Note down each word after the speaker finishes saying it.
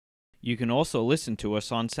You can also listen to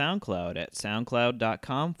us on SoundCloud at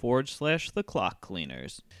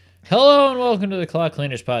soundcloud.com/theclockcleaners. Hello and welcome to the Clock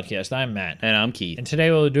Cleaners Podcast. I'm Matt. And I'm Keith. And today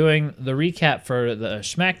we're doing the recap for the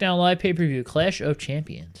SmackDown Live pay-per-view Clash of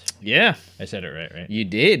Champions. Yeah. I said it right? You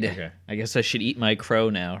did. Okay. I guess I should eat my crow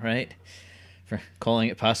now, right? For calling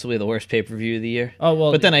it possibly the worst pay-per-view of the year. Oh,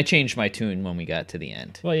 well. But then I changed my tune when we got to the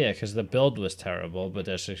end. Well, yeah, because the build was terrible, but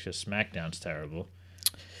that's just because SmackDown's terrible.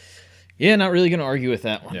 Yeah, not really going to argue with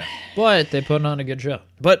that one. Yeah. But they put on a good show.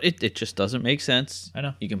 But it just doesn't make sense. I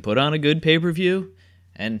know. You can put on a good pay-per-view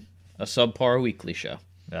and a subpar weekly show.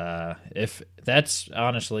 If that's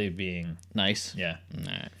honestly being nice. Yeah.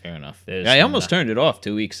 Nah, fair enough. There's I almost turned it off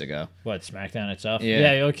 2 weeks ago. What, SmackDown itself?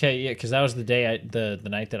 Yeah. Yeah, okay, yeah, because that was the day, the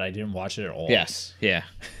night that I didn't watch it at all. Yes, yeah.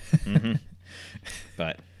 Mm-hmm.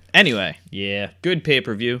 But anyway, Yeah. good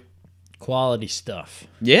pay-per-view. Quality stuff.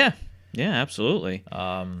 Yeah, absolutely.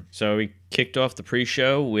 So we kicked off the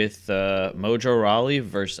pre-show with Mojo Rawley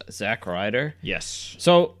versus Zack Ryder. Yes.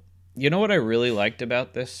 So, you know what I really liked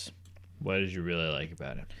about this? What did you really like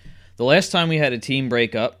about it? The last time we had a team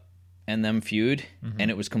break up and them feud,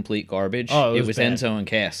 and it was complete garbage, it was bad. Enzo and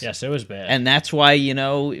Cass. Yes, it was bad. And that's why,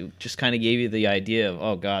 it just kind of gave you the idea of,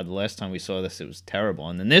 oh, God, the last time we saw this, it was terrible.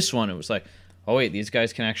 And then this one, it was like, oh, wait, these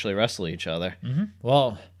guys can actually wrestle each other. Mm-hmm.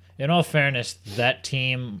 Well, in all fairness, that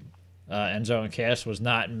team, Enzo and Cass, was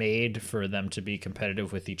not made for them to be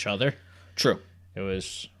competitive with each other. True. It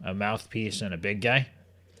was a mouthpiece and a big guy.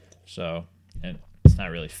 So it's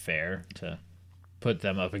not really fair to put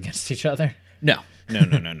them up against each other. No.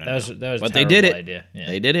 That was But they did it. Idea. Yeah.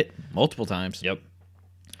 They did it multiple times. Yep.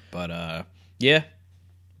 But, yeah,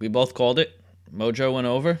 we both called it. Mojo went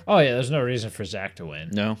over. Oh, yeah, there's no reason for Zack to win.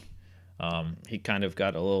 No. He kind of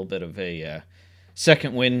got a little bit of a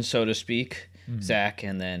second win, so to speak, Zack,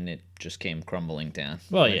 and then it just came crumbling down.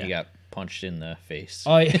 Well, when yeah. He got punched in the face.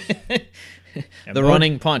 Oh, yeah. The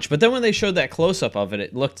running punch. But then when they showed that close-up of it,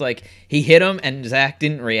 it looked like he hit him and Zack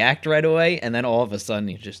didn't react right away, and then all of a sudden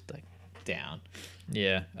he's just, like, down.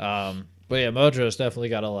 Yeah. But, yeah, Mojo's definitely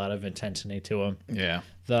got a lot of intensity to him. Yeah.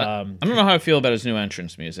 I don't know how I feel about his new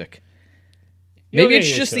entrance music. Maybe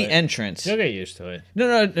it's just the entrance. You'll get used to it.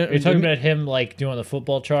 No. You're talking about him, like, doing the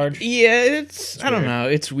football charge? Yeah, I don't know.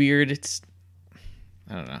 It's weird.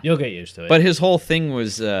 I don't know. You'll get used to it. But his whole thing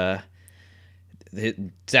was Zack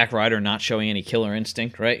Ryder not showing any killer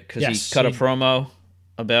instinct, right? Because he cut a promo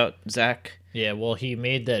about Zack. Yeah, well, he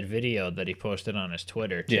made that video that he posted on his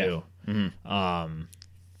Twitter, too. Yeah. Mm-hmm.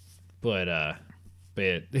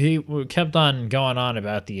 But he kept on going on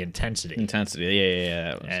about the intensity.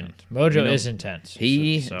 Yeah. And Mojo is intense.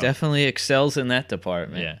 He definitely excels in that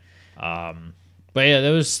department. Yeah. But yeah,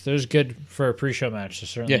 that was good for a pre-show match.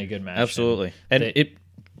 It's certainly a good match. Absolutely. And it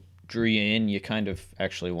drew you in. You kind of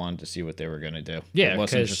actually wanted to see what they were going to do. Yeah, it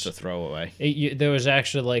wasn't just a throwaway. There was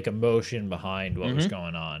actually like emotion behind what was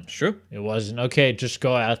going on. True. It wasn't, okay, just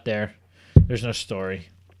go out there. There's no story.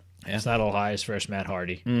 Yeah. It's not Ohio's first Matt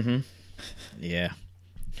Hardy. Mm-hmm. Yeah.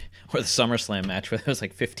 Or the SummerSlam match where there was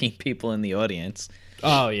like 15 people in the audience.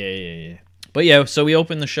 Oh, yeah. But yeah, so we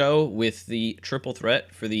opened the show with the triple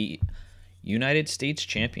threat for the United States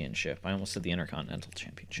Championship. I almost said the Intercontinental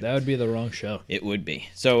Championship. That would be the wrong show. It would be.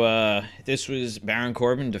 So this was Baron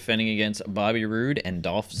Corbin defending against Bobby Roode and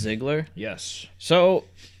Dolph Ziggler. Yes. So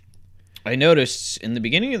I noticed in the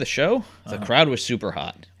beginning of the show, the crowd was super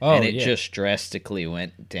hot. And it just drastically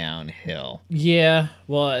went downhill. Yeah.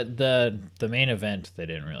 Well, the main event, they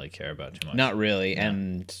didn't really care about too much. Not really. Yeah.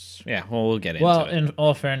 And, we'll get into it. Well, in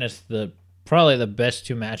all fairness, probably the best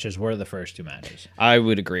two matches were the first two matches. I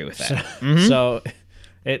would agree with that. So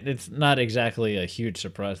it's not exactly a huge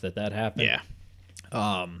surprise that happened.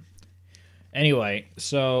 Yeah. Anyway,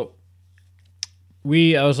 so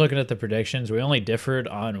I was looking at the predictions. We only differed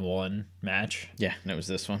on one match. Yeah, and it was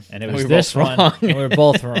this one. And it was this one. And we were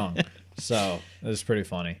both wrong. So it was pretty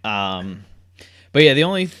funny. But yeah,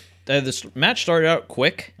 this match started out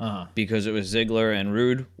quick because it was Ziggler and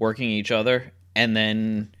Roode working each other, and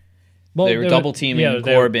then they were double teaming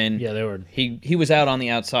Corbin. They were. He was out on the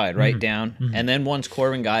outside, right down, and then once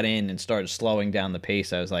Corbin got in and started slowing down the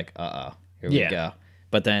pace, I was like, here we go.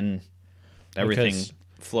 But then everything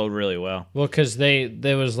flowed really well. Well, because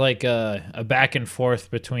there was like a back and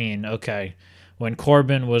forth between when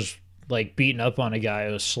Corbin was like beating up on a guy,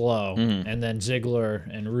 it was slow, and then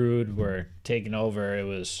Ziggler and Roode were taking over. It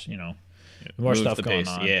was more stuff going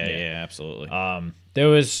on. Yeah, absolutely. There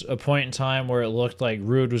was a point in time where it looked like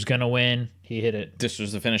Roode was gonna win. He hit it. This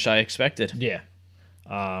was the finish I expected. Yeah.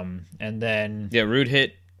 And then Roode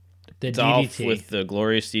hit the Dolph DDT with the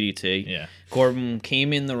glorious DDT. Yeah. Corbin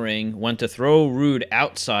came in the ring, went to throw Roode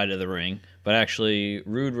outside of the ring, but actually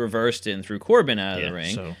Rude reversed it and threw Corbin out of the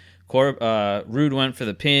ring. So Rude went for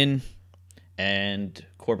the pin, and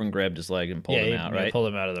Corbin grabbed his leg and pulled him out, right? Pulled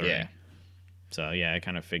him out of the ring. So, I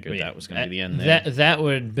kind of figured that was going to be the end there. That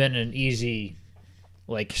would have been an easy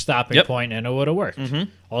stopping point, and it would have worked.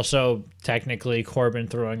 Also, technically, Corbin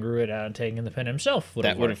throwing Rude out and taking the pin himself would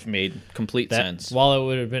have made complete sense. While it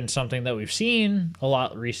would have been something that we've seen a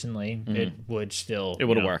lot recently, it would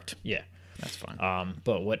have worked. Yeah. That's fine.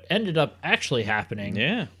 But what ended up actually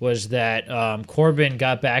happening was that Corbin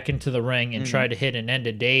got back into the ring and tried to hit an end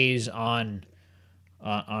of days on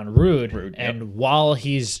Rude. And while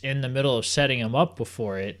he's in the middle of setting him up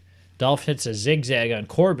before it, Dolph hits a zigzag on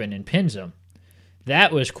Corbin and pins him.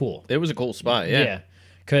 That was cool. It was a cool spot, yeah.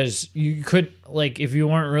 Because you could, if you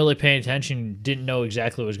weren't really paying attention, you didn't know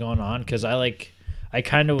exactly what was going on. Because I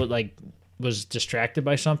kind of was distracted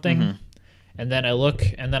by something. And then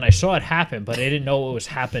I saw it happen, but I didn't know what was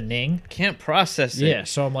happening. Can't process it. Yeah,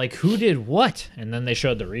 so I'm like, who did what? And then they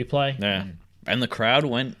showed the replay. Yeah. And the crowd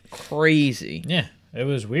went crazy. Yeah, it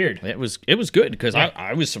was weird. It was good because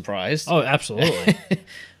I was surprised. Oh, absolutely.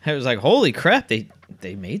 I was like, holy crap, they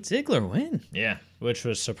made Ziggler win. Yeah, which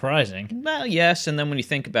was surprising. Well, yes, and then when you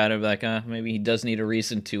think about it, maybe he does need a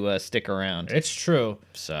reason to stick around. It's true.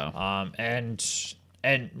 So,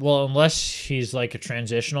 and unless he's a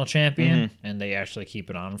transitional champion and they actually keep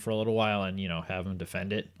it on for a little while and have him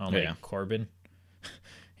defend it on Corbin.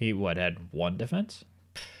 He had one defense?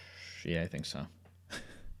 Yeah, I think so.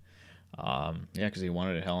 Because he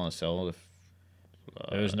wanted a Hell in a Cell.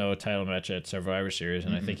 There was no title match at Survivor Series,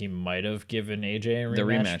 and I think he might have given AJ a rematch. The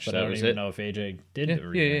rematch, but I don't even know if AJ did the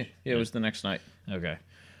rematch. Yeah, it was the next night. Okay.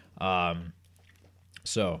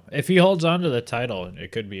 So if he holds on to the title,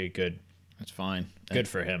 it could be a good. That's fine. Good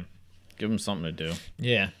for him. Give him something to do.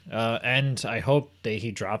 Yeah, and I hope that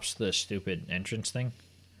he drops the stupid entrance thing.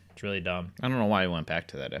 It's really dumb. I don't know why he went back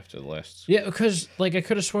to that after the last. Yeah, because I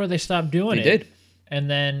could have swore they stopped doing it. They did. And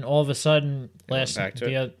then all of a sudden, last night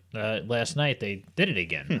they did it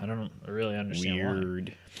again. I don't really understand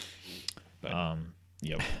Weird. why.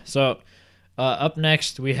 Yep. So up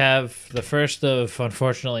next we have the first of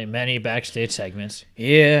unfortunately many backstage segments.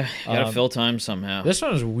 Yeah, gotta fill time somehow. This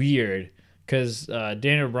one's weird because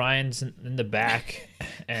Daniel Bryan's in the back,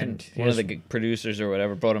 and one of the producers or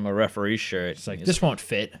whatever brought him a referee shirt. It's like, this won't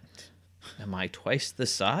fit. Am I twice the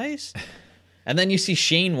size? And then you see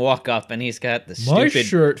Shane walk up, and he's got the My stupid...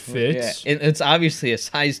 shirt fits. Yeah, it's obviously a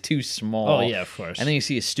size too small. Oh, yeah, of course. And then you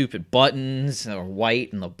see his stupid buttons, the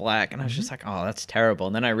white and the black, and I was just like, oh, that's terrible.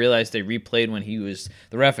 And then I realized they replayed when he was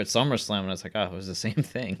the ref at SummerSlam, and I was like, oh, it was the same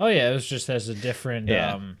thing. Oh, yeah, it was just as a different...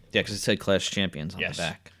 Yeah, because it said Clash Champions on the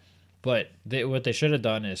back. But what they should have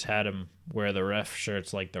done is had him wear the ref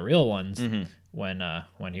shirts like the real ones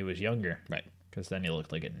when he was younger. Right. Because then he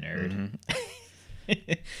looked like a nerd.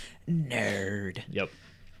 Nerd. Yep.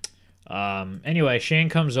 Anyway, Shane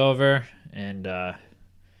comes over and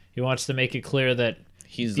he wants to make it clear that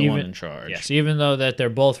he's the one in charge. Yes, even though that they're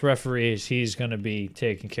both referees, he's going to be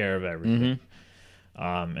taking care of everything.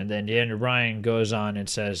 And then Daniel Bryan goes on and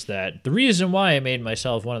says that the reason why I made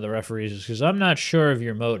myself one of the referees is because I'm not sure of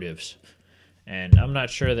your motives, and I'm not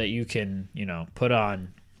sure that you can, put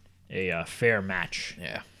on a fair match.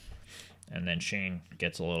 Yeah. And then Shane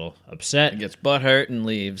gets a little upset. He gets butthurt and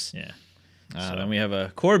leaves. Yeah. Then we have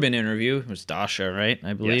a Corbin interview. It was Dasha, right?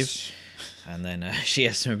 I believe. Yes. And then she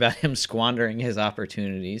asked him about him squandering his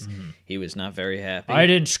opportunities. He was not very happy. I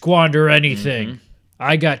didn't squander anything.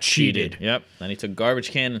 I got cheated. Yep. Then he took a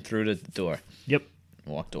garbage can and threw it at the door. Yep.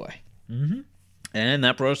 And walked away. And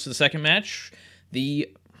that brought us to the second match.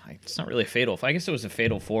 It's not really a fatal. I guess it was a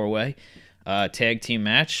fatal four-way. Tag team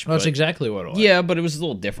match. That's exactly what it was. Yeah, but it was a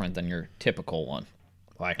little different than your typical one.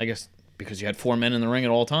 Why? I guess because you had 4 men in the ring at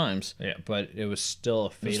all times. Yeah, but it was still a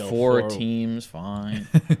fatal four teams, fine.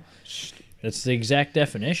 That's the exact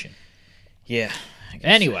definition. Yeah.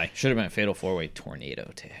 Anyway. Should have been a fatal four-way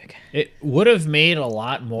tornado tag. It would have made a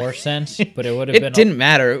lot more sense, but it would have been... It didn't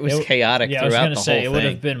matter. It was chaotic throughout the whole thing. I was going to say, it would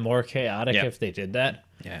have been more chaotic if they did that.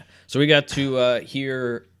 Yeah. So we got to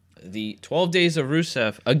hear... the 12 Days of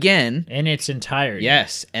Rusev again. In its entirety.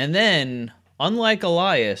 Yes. And then, unlike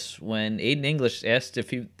Elias, when Aiden English asked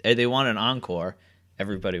if they want an encore,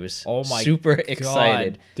 everybody was super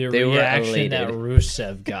excited. The reaction that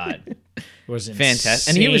Rusev got was insane.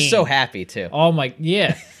 Fantastic. And he was so happy, too. Oh, my...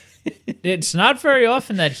 Yeah. It's not very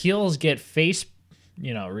often that heels get face,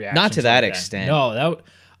 reactions. Not to that extent. No,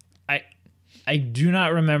 I do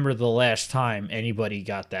not remember the last time anybody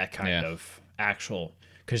got that kind of actual...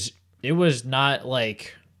 Because it was not,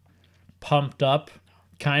 pumped up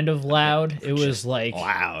kind of loud. It was like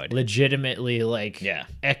loud, legitimately like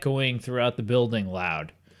echoing throughout the building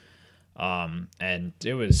loud. And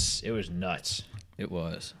it was nuts. It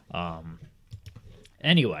was.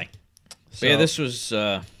 Anyway, so yeah, this was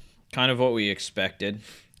kind of what we expected. A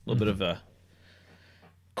little bit of a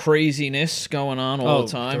craziness going on all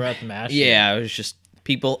the time throughout the match. Yeah, it was just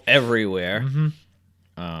people everywhere.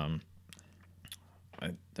 It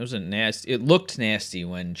was a nasty. It looked nasty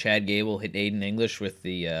when Chad Gable hit Aiden English with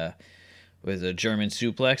a German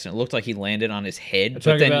suplex, and it looked like he landed on his head.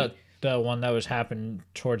 Talking about the one that was happening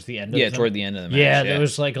towards the end. Toward the end of the match. Yeah, there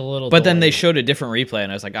was like a little. But then they showed a different replay,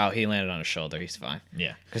 and I was like, "Oh, he landed on his shoulder. He's fine."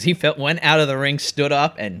 Yeah, because he went out of the ring, stood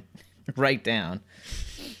up, and right down.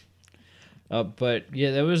 But yeah,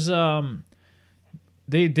 there was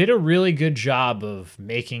they did a really good job of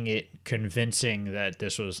making it convincing that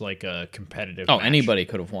this was like a competitive match. Anybody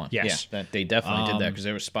could have won. Yes. Yeah, they definitely did that, because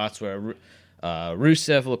there were spots where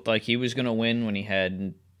Rusev looked like he was going to win when he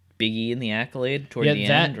had Big E in the accolade toward the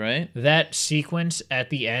end, right? That sequence at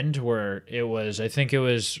the end where I think it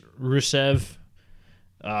was Rusev.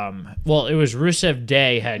 It was Rusev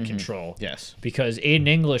Day had control. Yes. Because Aiden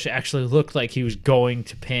English actually looked like he was going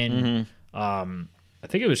to pin, I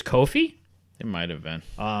think it was Kofi. It might have been.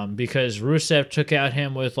 Because Rusev took out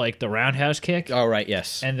him with like the roundhouse kick. Oh, right,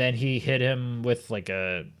 yes. And then he hit him with like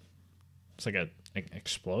an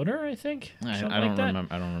exploder, I think. I don't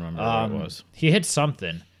remember what it was. He hit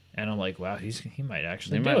something. And I'm like, wow, he might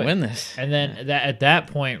actually win this. And then at that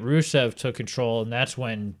point, Rusev took control, and that's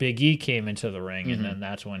when Big E came into the ring, and then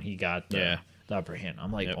that's when he got the upper hand.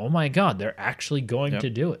 I'm like, oh my God, they're actually going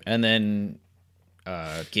to do it. And then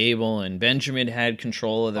Gable and Benjamin had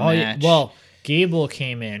control of the match. Well, Gable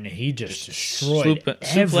came in, and he just destroyed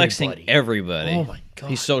suplexing everybody. Oh my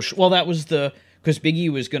God. He's so that was because Big E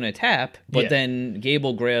was going to tap, but then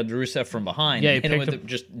Gable grabbed Rusev from behind and hit him with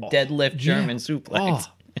just deadlift German suplex. Oh.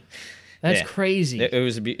 That's crazy.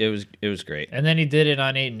 It was great. And then he did it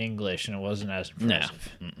on Aiden English, and it wasn't as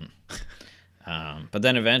impressive. No. But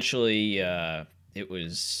then eventually it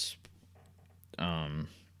was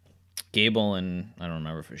Gable and I don't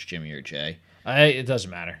remember if it was Jimmy or Jay. It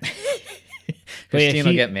doesn't matter. Christine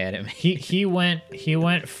will get mad at me. He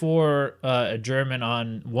went for a German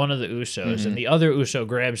on one of the Usos, and the other Uso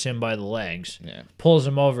grabs him by the legs, pulls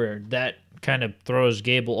him over. That kind of throws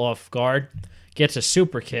Gable off guard. Gets a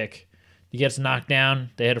super kick. He gets knocked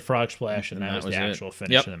down. They hit a frog splash, and that was the actual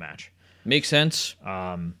finish of the match. Makes sense.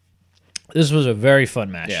 This was a very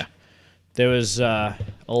fun match. Yeah. There was a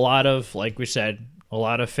lot of, like we said, a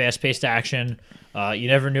lot of fast-paced action. You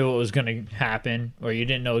never knew what was going to happen, or you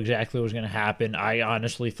didn't know exactly what was going to happen. I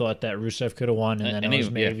honestly thought that Rusev could have won, and then it was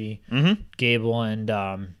maybe Gable and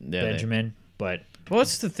Benjamin. Well,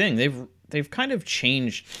 that's the thing. They've kind of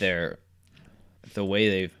changed the way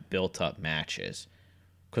they've built up matches,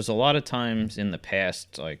 because a lot of times in the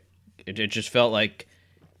past, like it just felt like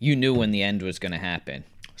you knew when the end was going to happen.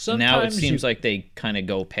 Now it seems like they kind of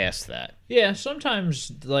go past that. Yeah,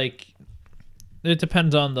 sometimes like it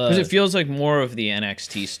depends on because it feels like more of the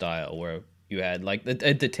NXT style where you had like the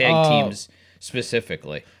tag teams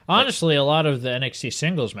specifically. Honestly, a lot of the NXT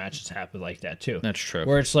singles matches happen like that too. That's true.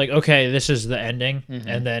 Where it's like, okay, this is the ending,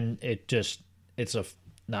 and then it's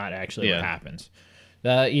not actually what happens.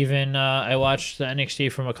 I watched the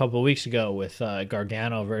NXT from a couple of weeks ago with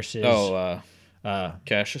Gargano versus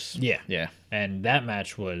Cassius. Yeah. And that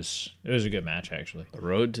match was a good match, actually. The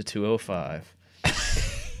road to 205.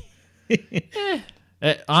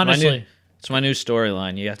 Honestly, it's my new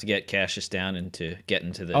storyline. You have to get Cassius down and to get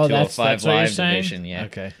into the 205 Live division. Yeah.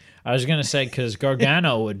 Okay. I was gonna say because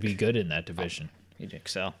Gargano would be good in that division. He'd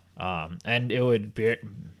excel. And it would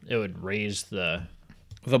raise the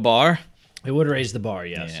bar. It would raise the bar,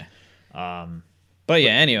 yes. Yeah. But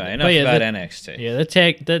yeah, anyway, enough about NXT. Yeah,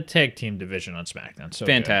 the tag team division on SmackDown, so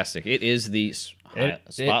fantastic. Good. It is the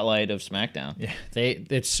spotlight of SmackDown. Yeah,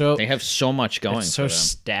 they have so much going. It's so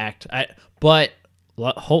stacked. But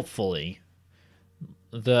hopefully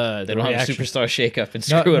they don't have a superstar shakeup and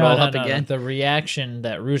screw it all up again. The reaction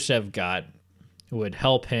that Rusev got would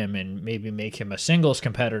help him and maybe make him a singles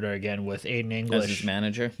competitor again with Aiden English as his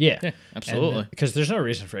manager. Yeah, absolutely. Because there's no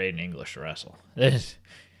reason for Aiden English to wrestle.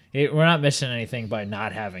 We're not missing anything by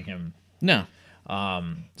not having him. No.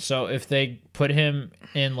 So if they put him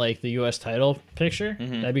in like the U.S. title picture,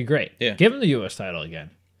 that'd be great. Yeah. Give him the U.S. title again.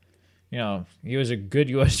 You know, he was a good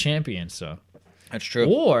U.S. champion, so that's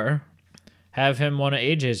true. Or have him one of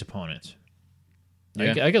AJ's opponents.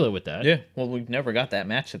 Yeah. I could live with that. Yeah. Well, we never got that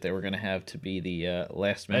match that they were going to have to be the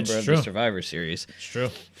last member of the Survivor Series. It's true.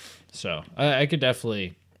 So I could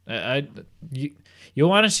definitely You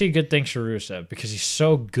want to see good things for Rusev because he's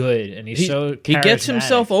so good and he's so charismatic. He gets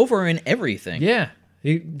himself over in everything. Yeah.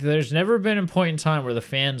 There's never been a point in time where the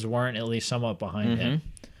fans weren't at least somewhat behind him.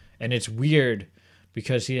 And it's weird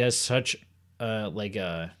because he has such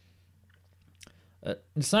it's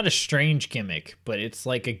not a strange gimmick, but it's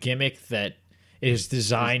like a gimmick that is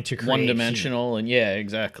designed to create one-dimensional, and yeah,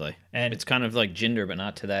 exactly. And it's kind of like Jinder, but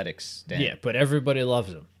not to that extent. Yeah, but everybody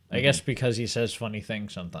loves him. I guess because he says funny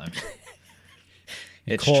things sometimes.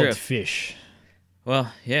 It's Cold true. fish.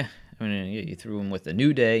 Well, yeah. I mean, you threw him with the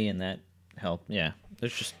New Day, and that helped. Yeah,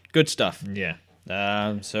 there's just good stuff. Yeah.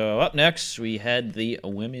 So up next, we had the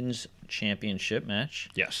Women's Championship match.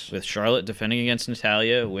 Yes. With Charlotte defending against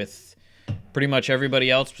Natalya, with pretty much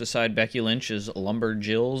everybody else beside Becky Lynch as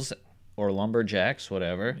Lumberjills or Lumberjacks,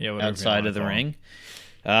 whatever, outside of the ring.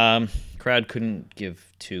 Crowd couldn't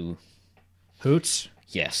give two hoots.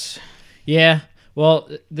 Yes. Yeah. Well,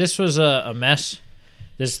 this was a mess.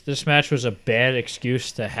 This match was a bad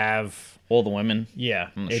excuse to have all the women. Yeah.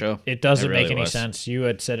 On the show. It doesn't make any sense. You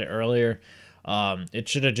had said it earlier. It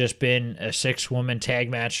should have just been a 6-woman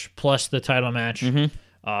tag match plus the title match.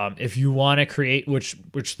 If you want to create,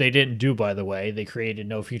 which they didn't do, by the way, they created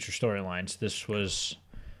no future storylines. This was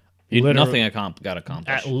nothing got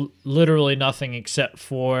accomplished. Literally nothing except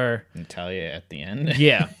for Natalya at the end.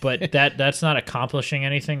 Yeah, but that's not accomplishing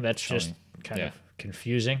anything. That's just kind of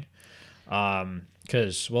confusing.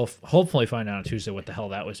 Because we'll hopefully find out on Tuesday what the hell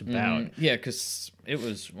that was about. Yeah, because it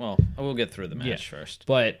was, well, I will get through the match first.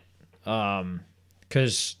 But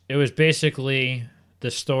because it was basically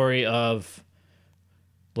the story of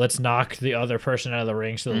let's knock the other person out of the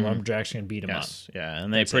ring so the Lumberjacks can beat him up. Yeah,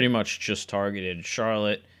 and they pretty much just targeted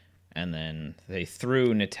Charlotte, and then they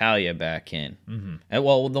threw Natalya back in. And,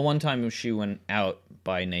 well, the one time she went out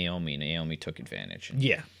by Naomi took advantage.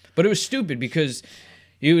 Yeah. But it was stupid because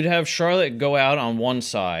you would have Charlotte go out on one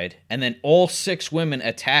side, and then all 6 women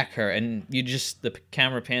attack her, and the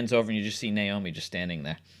camera pans over, and you just see Naomi just standing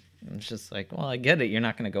there. And it's just like, well, I get it. You're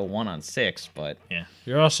not going to go 1-on-6, but yeah,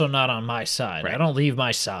 you're also not on my side. Right. I don't leave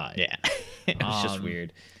my side. Yeah, it was just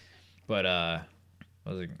weird. But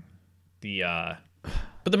what was it?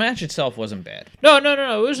 But the match itself wasn't bad. No,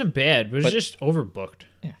 it wasn't bad. It was just overbooked.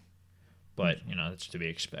 Yeah, but that's to be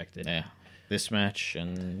expected. Yeah. This match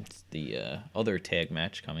and the other tag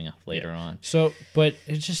match coming up later on. So, but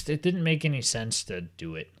it didn't make any sense to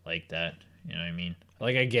do it like that. You know what I mean?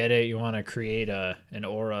 Like, I get it. You want to create an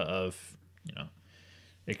aura of,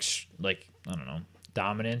 I don't know,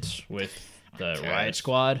 dominance with the Riot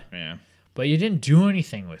Squad. Yeah. But you didn't do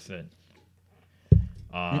anything with it.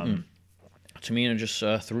 Tamina just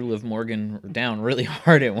threw Liv Morgan down really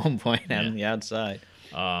hard at one point on the outside.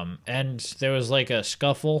 And there was like a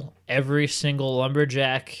scuffle. Every single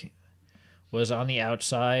Lumberjack was on the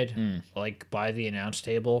outside, like by the announce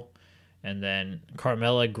table. And then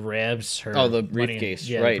Carmella grabs her. Oh, the briefcase,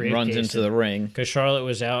 right? Briefcase, runs into the ring. Because Charlotte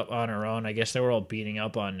was out on her own. I guess they were all beating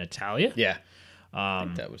up on Natalya. Yeah. I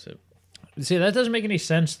think that was it. See, that doesn't make any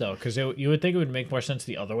sense, though, because you would think it would make more sense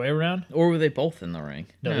the other way around. Or were they both in the ring?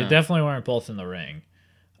 No, they definitely weren't both in the ring.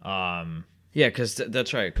 Yeah, because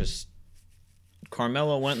that's right, because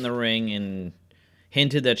Carmella went in the ring and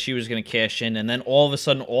hinted that she was going to cash in, and then all of a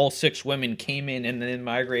sudden all 6 women came in and then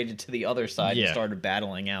migrated to the other side and started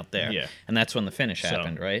battling out there. Yeah. And that's when the finish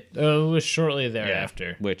happened, right? It was shortly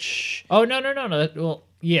thereafter. Which... Oh, no. Well,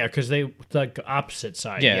 yeah, because they, like, opposite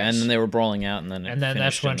side. Yeah, and then they were brawling out, and then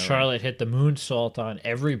that's when Charlotte hit the moonsault on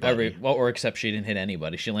everybody. Or except she didn't hit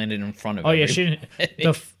anybody. She landed in front of everybody. Yeah, she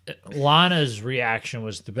didn't... Lana's reaction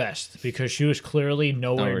was the best, because she was clearly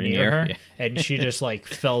nowhere near her, and she just, like,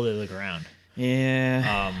 fell to the ground.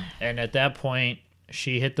 Yeah. And at that point,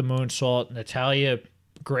 she hit the moonsault. Natalya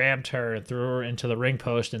grabbed her and threw her into the ring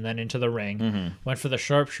post and then into the ring. Went for the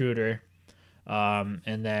sharpshooter.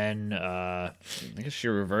 And then... I guess she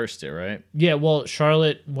reversed it, right? Yeah, well,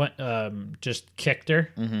 Charlotte went, just kicked her,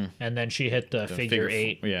 and then she hit the figure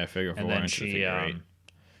 8. Yeah, figure 4 and then into the figure 8.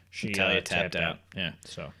 She Natalya tapped out. Yeah.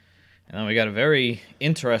 So... And then we got a very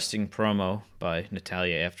interesting promo by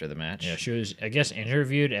Natalya after the match. Yeah, she was, I guess,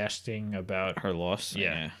 interviewed asking about her loss.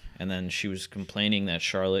 Yeah. And then she was complaining that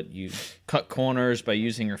Charlotte cut corners by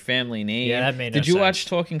using her family name. Yeah, that made no sense. Did you watch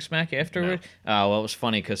Talking Smack afterward? No. Well, it was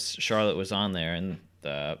funny because Charlotte was on there and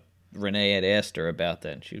Renee had asked her about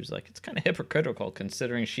that. And she was like, it's kind of hypocritical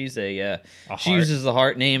considering she uses the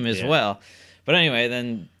heart name as well. But anyway,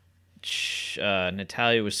 then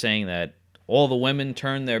Natalya was saying that all the women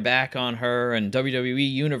turned their back on her, and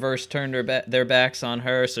WWE Universe turned their backs on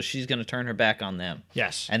her, so she's going to turn her back on them.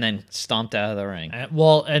 Yes. And then stomped out of the ring.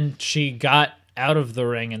 And she got out of the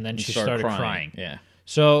ring, and then she started crying. Yeah.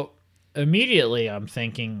 So immediately I'm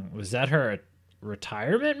thinking, was that her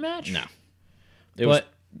retirement match? No. It was.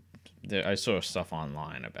 I saw stuff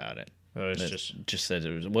online about it. It just said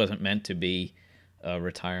it wasn't meant to be a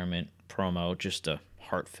retirement promo, just a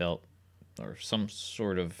heartfelt or some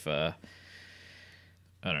sort of. I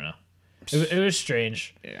don't know. It was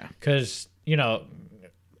strange. Yeah. Because, you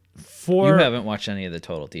haven't watched any of the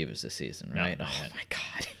Total Divas this season, right? No, oh my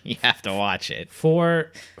God, you have to watch it.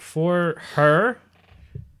 For her,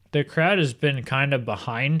 the crowd has been kind of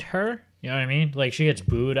behind her. You know what I mean? Like, she gets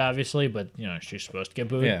booed, obviously, but she's supposed to get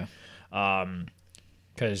booed. Yeah.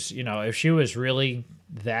 Because if she was really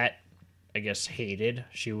that, I guess, hated,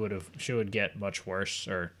 she would get much worse,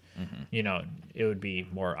 or it would be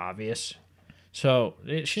more obvious. So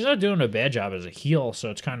she's not doing a bad job as a heel, so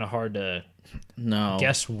it's kind of hard to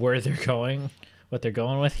guess where they're going, what they're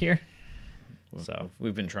going with here. So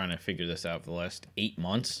we've been trying to figure this out for the last 8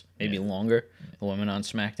 months, maybe longer. The women on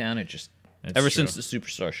SmackDown, since the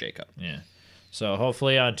Superstar shakeup. Yeah. So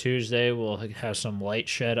hopefully on Tuesday we'll have some light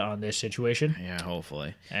shed on this situation. Yeah,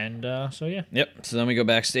 hopefully. And so yeah. Yep. So then we go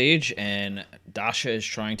backstage, and Dasha is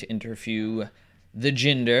trying to interview the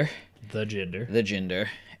Jinder.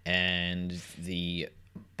 And the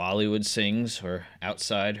Bollywood Sings are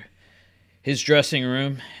outside his dressing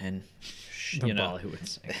room, and Bollywood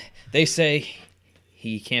Sings. They say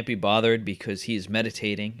he can't be bothered because he's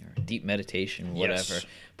meditating, or deep meditation, whatever. Yes.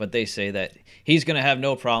 But they say that he's going to have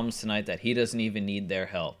no problems tonight, that he doesn't even need their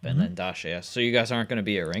help. And then Dasha asks, so you guys aren't going to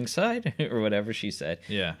be at ringside? Or whatever she said.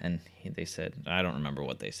 Yeah. And they said, I don't remember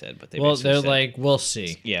what they said, but they're said, like, we'll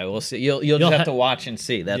see. Yeah, we'll see. You'll just have to watch and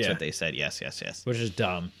see. That's what they said. Yes. Which is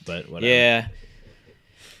dumb, but whatever. Yeah.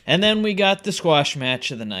 And then we got the squash match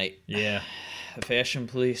of the night. Yeah. The Fashion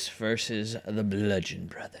Police versus the Bludgeon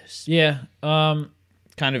Brothers. Yeah.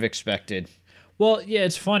 Kind of expected. Well, yeah,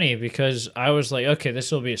 it's funny because I was like, okay,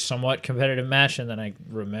 this will be a somewhat competitive match, and then I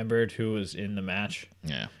remembered who was in the match.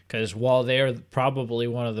 Yeah. Because while they are probably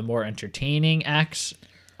one of the more entertaining acts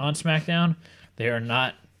on SmackDown, they are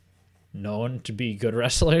not known to be good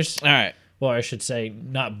wrestlers. All right. Well, I should say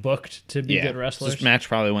not booked to be good wrestlers. This match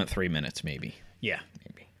probably went 3 minutes, maybe. Yeah.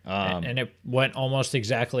 Maybe. And it went almost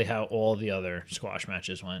exactly how all the other squash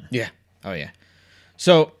matches went. Yeah. Oh, yeah.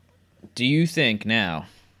 So, do you think now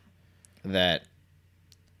that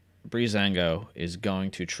Breezango is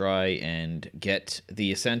going to try and get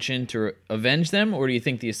the Ascension to avenge them, or do you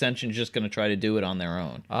think the Ascension is just going to try to do it on their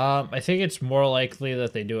own? I think it's more likely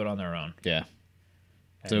that they do it on their own. Yeah.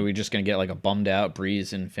 So we're just going to get like a bummed out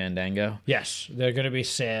Breeze and Fandango? Yes. They're going to be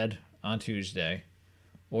sad on Tuesday.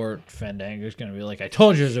 Or Fandango's going to be like, I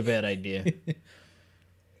told you it was a bad idea.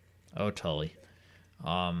 Oh, Tully.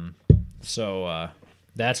 So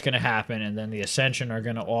that's going to happen, and then the Ascension are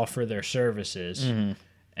going to offer their services. Mm-hmm.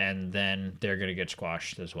 And then they're going to get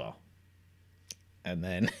squashed as well. And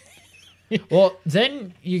then... well,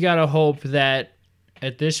 then you got to hope that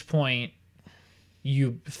at this point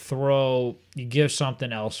you give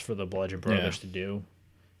something else for the Bludgeon Brothers to do.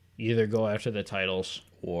 Either go after the titles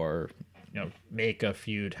or make a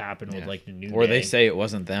feud happen with like the New Day. Or they say it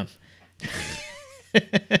wasn't them.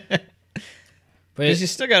 Because you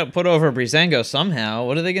still got to put over Breezango somehow.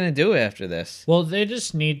 What are they going to do after this? Well, they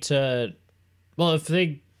just need to... Well, if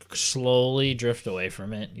they slowly drift away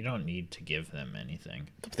from it, you don't need to give them anything.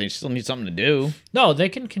 But they still need something to do. No, they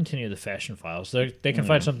can continue the Fashion Files. They can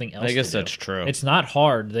find something else. I guess to that's do. true. It's not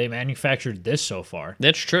hard. They manufactured this so far.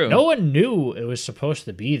 That's true. No one knew it was supposed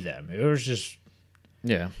to be them. It was just...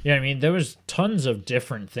 Yeah. Yeah, I mean, there was tons of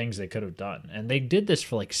different things they could have done. And they did this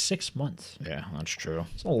for like 6 months. Yeah, that's true.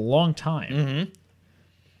 It's a long time. Mm-hmm.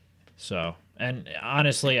 So... And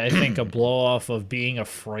honestly, I think a blow-off of being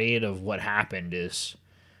afraid of what happened is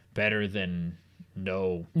better than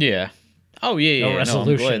no... Yeah. Oh, yeah. No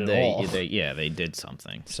resolution at all. They did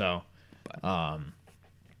something. So, yeah.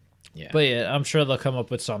 But yeah, I'm sure they'll come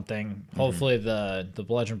up with something. Mm-hmm. Hopefully the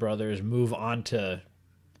Bludgeon Brothers move on to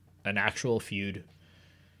an actual feud.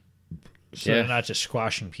 So they're not just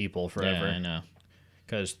squashing people forever. Yeah, I know.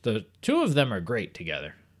 Because the two of them are great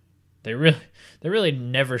together. They really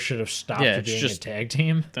never should have stopped being a tag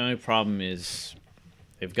team. The only problem is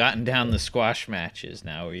they've gotten down the squash matches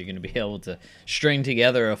now where you're going to be able to string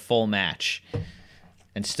together a full match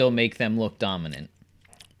and still make them look dominant.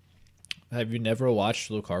 Have you never watched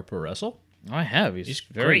Luke Harper wrestle? Oh, I have. He's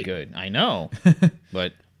very good. I know.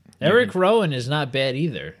 But Eric Rowan is not bad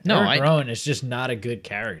either. No, Eric Rowan is just not a good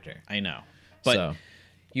character. I know. But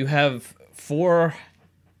you have 4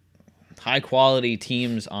 high-quality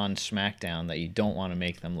teams on SmackDown that you don't want to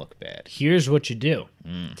make them look bad. Here's what you do.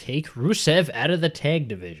 Take Rusev out of the tag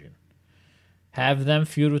division. Have them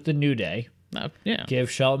feud with the New Day. Yeah. Give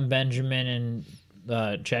Shelton Benjamin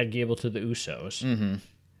and Chad Gable to the Usos. Mm-hmm.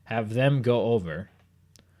 Have them go over.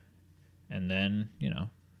 And then,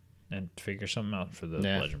 and figure something out for the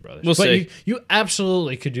Bludgeon Brothers. We'll see. You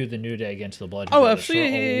absolutely could do the New Day against the Bludgeon Oh, Brothers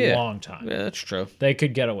absolutely. for a long time. Yeah, that's true. They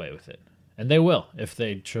could get away with it. And they will if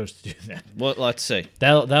they chose to do that. Well, let's see.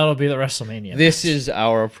 That'll be the WrestleMania. This is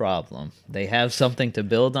our problem. They have something to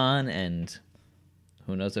build on, and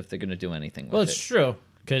who knows if they're going to do anything with it. Well, it's true.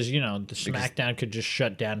 Because, the SmackDown could just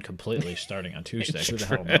shut down completely starting on Tuesday. Who the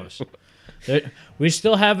hell knows? We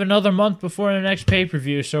still have another month before the next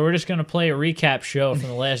pay-per-view, so we're just going to play a recap show from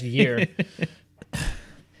the last year.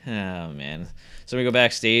 Oh, man. So we go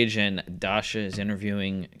backstage, and Dasha is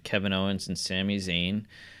interviewing Kevin Owens and Sami Zayn.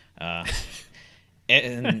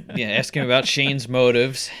 Asking about Shane's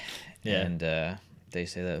motives. Yeah. And they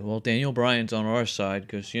say that, well, Daniel Bryan's on our side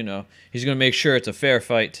because, he's going to make sure it's a fair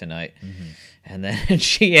fight tonight. Mm-hmm. And then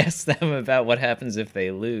she asks them about what happens if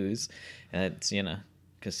they lose. And it's,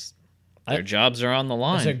 because their jobs are on the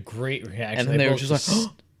line. That's a great reaction. And then they were just like,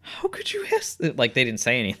 oh, how could you ask that? Like, they didn't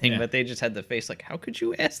say anything, but they just had the face like, how could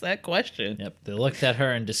you ask that question? Yep. They looked at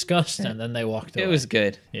her in disgust, and then they walked away. It was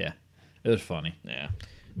good. Yeah. It was funny. Yeah.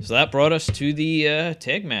 So that brought us to the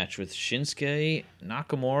tag match with Shinsuke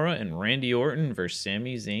Nakamura and Randy Orton versus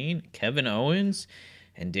Sami Zayn, Kevin Owens,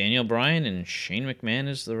 and Daniel Bryan, and Shane McMahon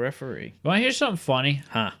is the referee. Want to hear something funny?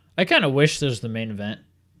 Huh. I kind of wish this was the main event.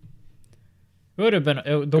 It would have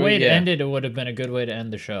been the way it ended. It would have been a good way to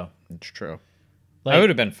end the show. It's true. I would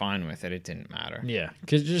have been fine with it. It didn't matter. Yeah,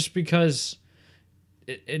 because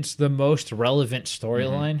it's the most relevant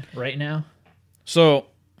storyline right now. So,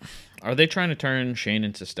 are they trying to turn Shane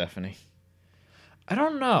into Stephanie? I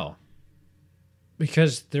don't know.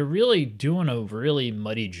 Because they're really doing a really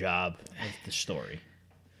muddy job of the story.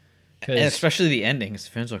 And especially the endings. The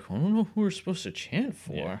fans are like, I don't know who we're supposed to chant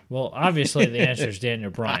for. Yeah. Well, obviously the answer is Daniel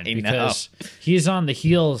Bryan because he's on the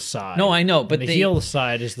heel side. No, I know, but the heel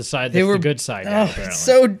side is the side that's the good side now, apparently. It's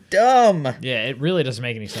so dumb. Yeah, it really doesn't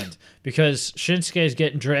make any sense. Because Shinsuke is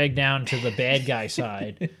getting dragged down to the bad guy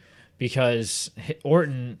side because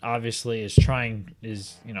Orton obviously is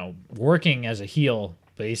working as a heel,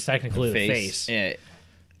 but he's technically the face. Yeah.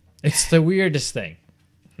 It's the weirdest thing.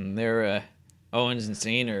 And they're Owens and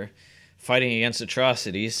Zayn are fighting against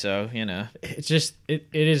atrocities, so it's just it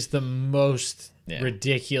is the most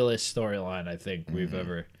ridiculous storyline I think we've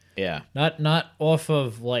ever. Yeah. Not off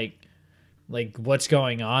of like what's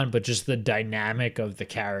going on, but just the dynamic of the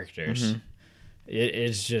characters. Mm-hmm. It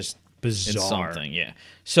is just bizarre. It's something, yeah.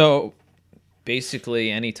 So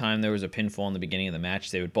basically, anytime there was a pinfall in the beginning of the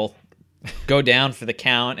match, they would both go down for the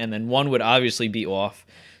count, and then one would obviously be off.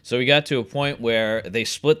 So we got to a point where they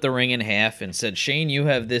split the ring in half and said, Shane, you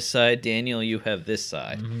have this side. Daniel, you have this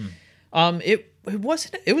side. Mm-hmm.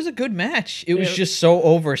 It was a good match. It was just so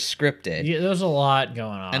over-scripted. Yeah, there was a lot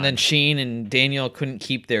going on. And then Shane and Daniel couldn't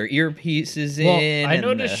keep their earpieces in. Well, I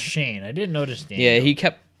noticed Shane. I didn't notice Daniel. Yeah, he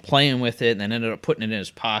kept playing with it and then ended up putting it in his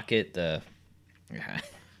pocket.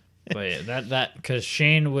 But yeah, that because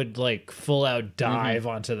Shane would full out dive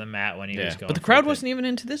onto the mat when he was going. But the crowd wasn't even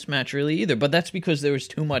into this match really either. But that's because there was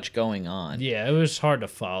too much going on. Yeah, it was hard to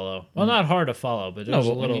follow. Well, not hard to follow, but it was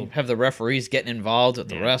a little. When you have the referees getting involved with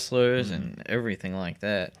the wrestlers and everything like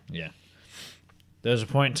that. Yeah. There was a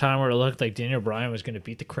point in time where it looked like Daniel Bryan was going to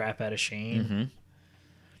beat the crap out of Shane.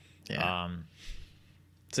 Mm-hmm. Yeah.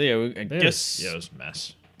 So yeah, I guess it was a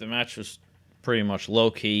mess. The match was pretty much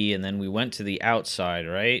low key, and then we went to the outside,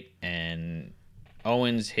 right? And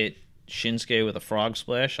Owens hit Shinsuke with a frog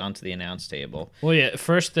splash onto the announce table. Well, yeah.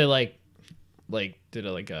 First they did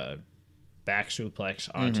a back suplex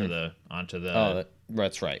onto the Oh,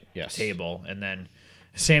 that's right. Yes. Table, and then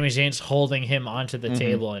Sami Zayn's holding him onto the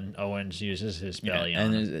table, and Owens uses his belly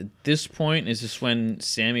on him. And at this point, is this when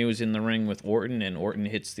Sami was in the ring with Orton, and Orton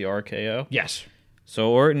hits the RKO? Yes.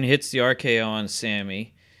 So Orton hits the RKO on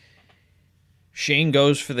Sami. Shane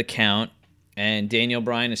goes for the count, and Daniel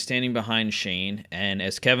Bryan is standing behind Shane. And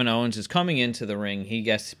as Kevin Owens is coming into the ring,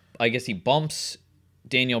 I guess he bumps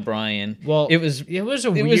Daniel Bryan. Well, it was a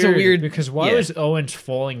weird because why was Owens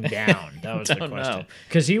falling down? That was the question.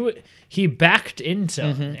 Because he backed into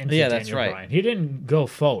Daniel that's right. Bryan. He didn't go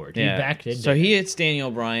forward. He backed into. So he hits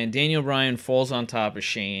Daniel Bryan. Daniel Bryan falls on top of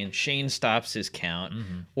Shane. Shane stops his count.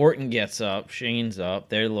 Mm-hmm. Orton gets up. Shane's up.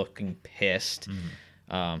 They're looking pissed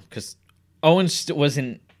because Owens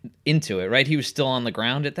wasn't into it, right? He was still on the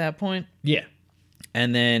ground at that point. Yeah.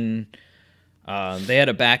 And then they had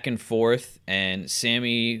a back and forth, and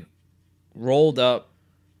Sami rolled up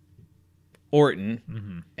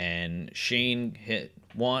Orton, and Shane hit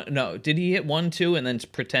one. No, did he hit 1, 2, and then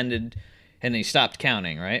pretended, and he stopped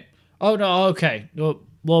counting, right? Oh no, okay. Well,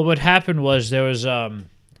 what happened was there was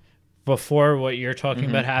before what you're talking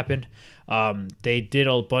about happened. They did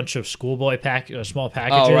a bunch of schoolboy small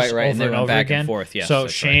packages right. over And they and went over back again. and forth. Yes, so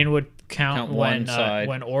that's Shane would count one side.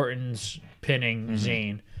 when Orton's pinning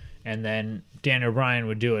Zayn, and then Daniel Bryan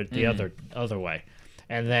would do it the other way,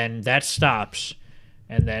 and then that stops,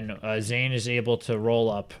 and then Zayn is able to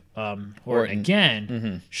roll up Orton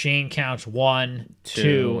again. Shane counts 1,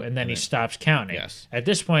 2, and then he stops counting. Yes. At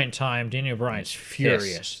this point in time, Daniel Bryan's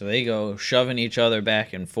furious. Yes. So they go shoving each other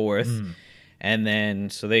back and forth, and then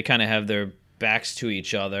so they kind of have their backs to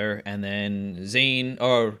each other, and then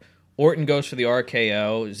Orton goes for the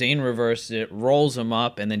RKO. Zayn reverses it, rolls him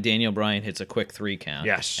up, and then Daniel Bryan hits a quick 3 count.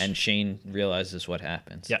 Yes. And Shane realizes what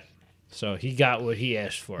happens. Yep. So he got what he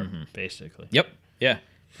asked for, basically. Yep. Yeah.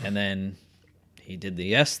 And then he did the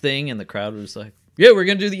yes thing, and the crowd was like, yeah, we're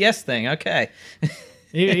going to do the yes thing. Okay.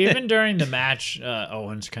 Even during the match,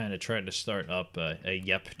 Owens kind of tried to start up a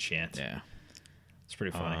yep chant. Yeah. It's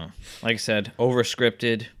pretty funny. Like I said,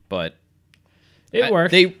 over-scripted, but it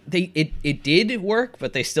worked. It did work,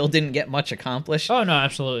 but they still didn't get much accomplished. Oh, no,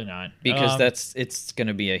 absolutely not. Because it's going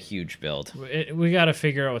to be a huge build. We got to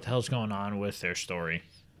figure out what the hell's going on with their story.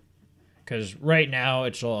 Because right now,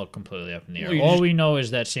 it's all completely up in the air. All we know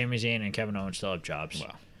is that Sami Zayn and Kevin Owens still have jobs.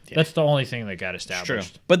 Well, yeah. That's the only thing that got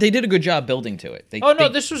established. True. But they did a good job building to it.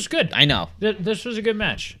 This was good. I know. This was a good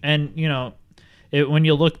match. And, when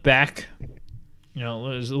you look back,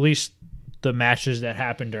 at least the matches that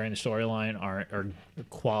happened during the storyline are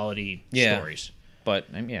quality stories. But,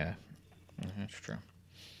 yeah, that's true.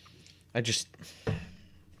 I just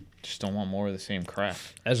don't want more of the same crap.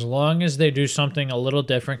 As long as they do something a little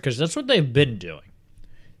different, because that's what they've been doing.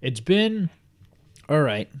 It's been all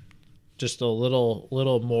right, just a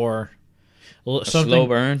little more, Slow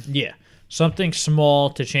burn. Yeah, something small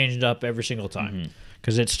to change it up every single time.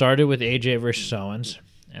 Because it started with AJ versus Owens,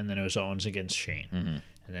 and then it was Owens against Shane, and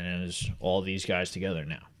then it was all these guys together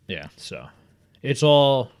now. Yeah. So it's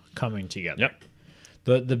all coming together.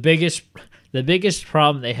 Yep. The biggest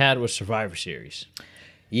problem they had was Survivor Series.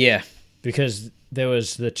 Yeah. Because there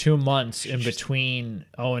was the 2 months in between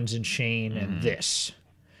Owens and Shane and this.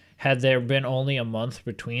 Had there been only a month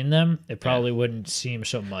between them, it probably wouldn't seem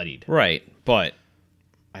so muddied. Right. But,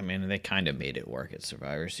 I mean, they kind of made it work at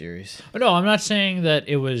Survivor Series. No, I'm not saying that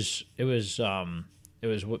it was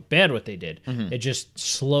bad what they did. It just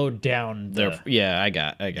slowed down I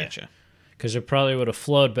got you. Because it probably would have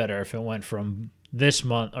flowed better if it went from this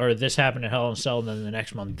month, or this happened at Hell in a Cell, and then the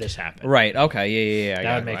next month this happened. Right. Okay. Yeah.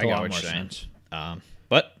 That would make a lot more sense.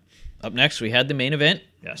 But up next, we had the main event.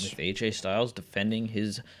 Yes. With AJ Styles defending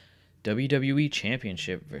his WWE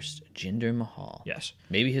Championship versus Jinder Mahal. Yes.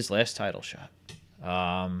 Maybe his last title shot.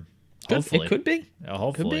 Hopefully. It could be.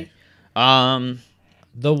 Hopefully. Could be.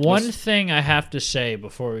 The one thing I have to say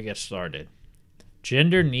before we get started,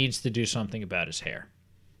 Jinder needs to do something about his hair.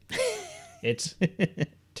 It's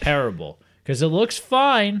terrible. Because it looks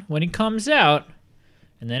fine when he comes out,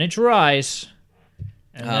 and then it dries,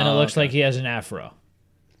 and then it looks like he has an afro.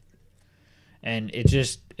 And it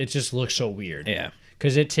just looks so weird. Yeah.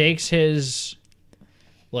 Because it takes his,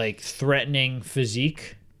 threatening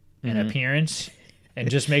physique and appearance and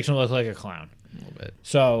just makes him look like a clown. A little bit.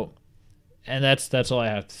 So, and that's all I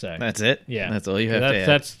have to say. That's it? Yeah. That's all you have to add?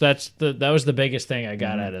 That was the biggest thing I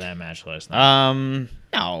got out of that match last night.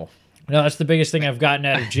 No. No, that's the biggest thing I've gotten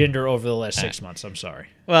out of Jinder over the last 6 months. I'm sorry.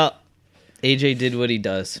 Well, AJ did what he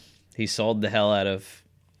does. He sold the hell out of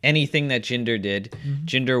anything that Jinder did.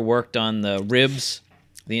 Jinder worked on the ribs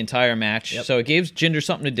the entire match, so it gave Jinder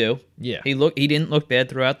something to do. Yeah. He didn't look bad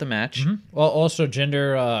throughout the match. Well, also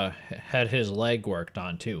Jinder had his leg worked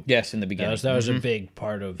on too. Yes, in the beginning. That was a big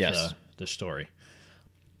part of the story.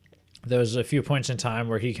 There was a few points in time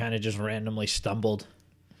where he kind of just randomly stumbled.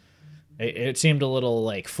 It seemed a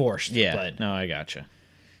little forced. Yeah. But, no, I gotcha.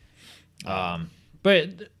 But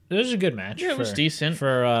it was a good match. Yeah, it was decent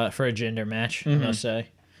for a Jinder match. I must say,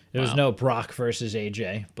 there was no Brock versus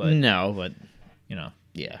AJ, but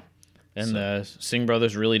yeah. And the Singh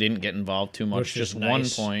brothers really didn't get involved too much. Just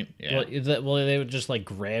nice. 1 point. Yeah. Well, they would just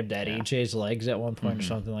grabbed at AJ's legs at one point or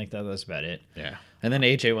something like that. That's about it. Yeah. And then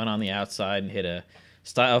AJ went on the outside and hit a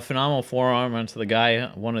phenomenal forearm onto the guy,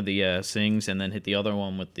 one of the Singhs, and then hit the other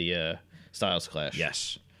one with the Styles Clash.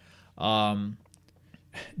 Yes. Jinder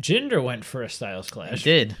went for a Styles Clash. He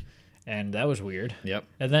did. And that was weird. Yep.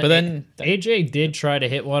 And then AJ did try to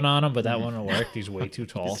hit one on him, but that wouldn't have worked. He's way too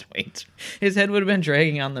tall. His head would have been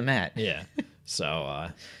dragging on the mat. Yeah. So,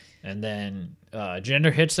 and then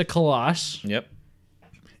Jinder hits the Colossus. Yep.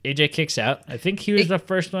 AJ kicks out. I think he was the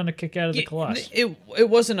first one to kick out of the Colossus. It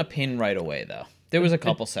wasn't a pin right away, though. There was a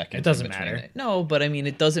couple seconds. It doesn't in between matter. it. No, but I mean,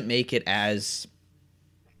 it doesn't make it as.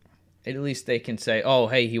 At least they can say, "Oh,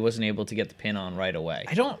 hey, he wasn't able to get the pin on right away."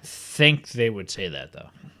 I don't think they would say that though.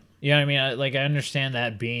 You know what I mean? I understand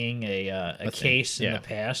that being a case in the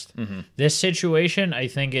past. Mm-hmm. This situation, I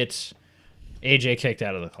think it's AJ kicked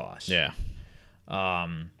out of the class. Yeah.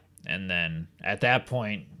 And then at that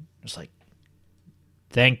point, it's like,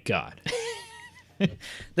 thank God.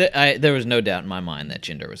 There was no doubt in my mind that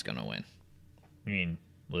Jinder was going to win. You mean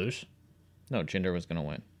lose? No, Jinder was going to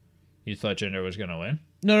win. You thought Jinder was going to win?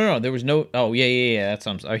 No. There was no. Oh, yeah. That's.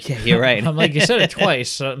 Oh, yeah, you're right. I'm like, you said it twice,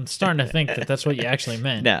 so I'm starting to think that that's what you actually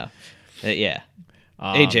meant. No. Yeah.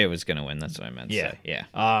 AJ was going to win. That's what I meant to say. Yeah.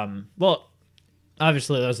 Well,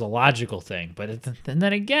 obviously, that was the logical thing. But and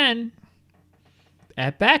then again,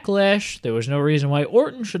 at Backlash, there was no reason why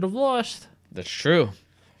Orton should have lost. That's true.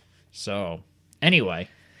 So, anyway,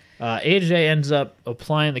 AJ ends up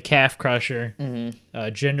applying the calf crusher. Mm-hmm.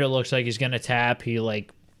 Jinder looks like he's going to tap. He,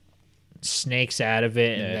 snakes out of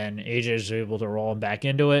it, and then AJ is able to roll him back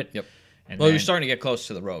into it. Yep. And Well, you're starting to get close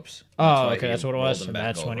to the ropes. That's what it was. And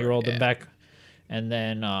that's when he rolled him back. And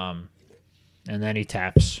then he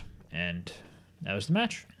taps, and that was the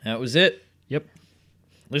match. That was it. Yep.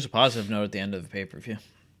 There's a positive note at the end of the pay-per-view.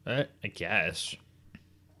 I guess.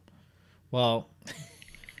 Well,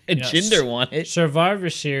 And Jinder won it. Survivor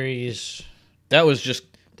Series. That was just...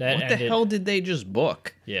 That what the hell did they just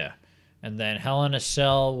book? Yeah. And then Hell in a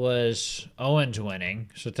Cell was Owens winning,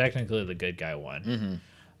 so technically the good guy won.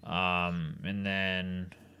 Mm-hmm. And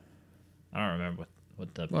then I don't remember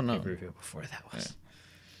what the pay-per-view before that was. Yeah.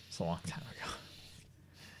 It's a long time ago.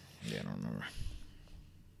 Yeah, I don't remember.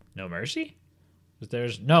 No Mercy?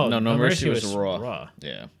 There's No Mercy was Raw.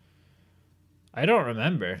 Yeah. I don't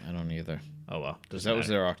remember. I don't either. Oh, well. Because that was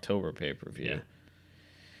their October pay-per-view. Yeah.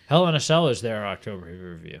 Hell in a Cell was their October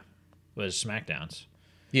pay-per-view. Was SmackDown's.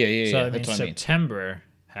 Yeah. So I mean, That's what September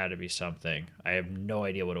had to be something. I have no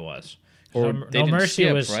idea what it was. Or No they didn't Mercy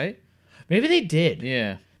skip, was right? Maybe they did.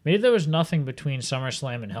 Yeah. Maybe there was nothing between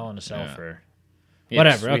SummerSlam and Hell in a Cell for Yes,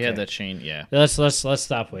 whatever. We Okay. had that chain. Yeah. Let's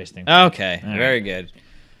stop wasting. Okay. All Very right. good.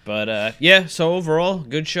 But yeah. So overall,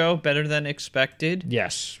 good show. Better than expected.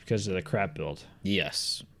 Yes, because of the crap build.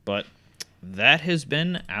 Yes. But this has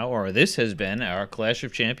been our Clash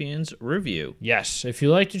of Champions review. Yes. If you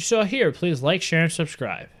liked what you saw here, please like, share, and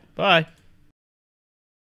subscribe. Bye.